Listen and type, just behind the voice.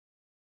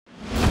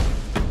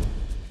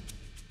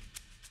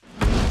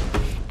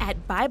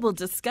Bible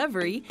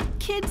discovery,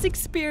 kids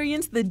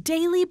experience the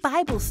daily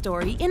Bible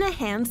story in a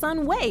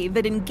hands-on way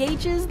that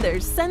engages their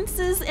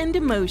senses and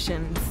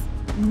emotions.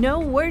 No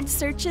word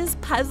searches,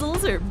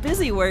 puzzles, or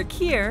busy work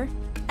here.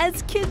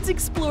 As kids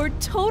explore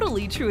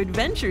totally true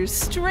adventures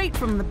straight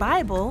from the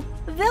Bible,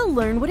 they'll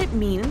learn what it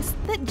means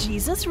that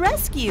Jesus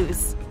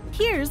rescues.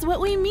 Here's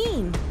what we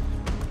mean.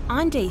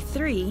 On day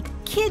 3,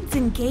 kids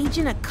engage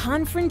in a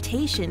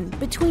confrontation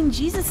between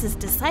Jesus'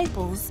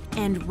 disciples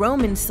and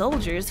Roman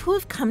soldiers who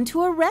have come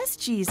to arrest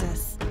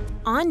Jesus.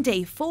 On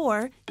day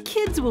 4,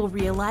 kids will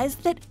realize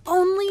that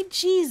only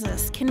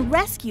Jesus can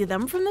rescue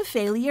them from the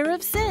failure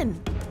of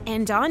sin.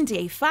 And on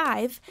day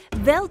 5,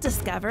 they'll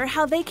discover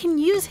how they can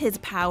use his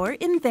power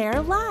in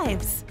their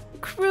lives.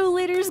 Crew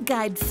leaders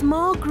guide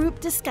small group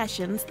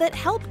discussions that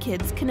help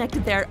kids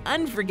connect their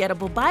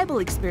unforgettable Bible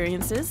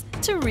experiences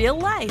to real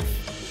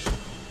life.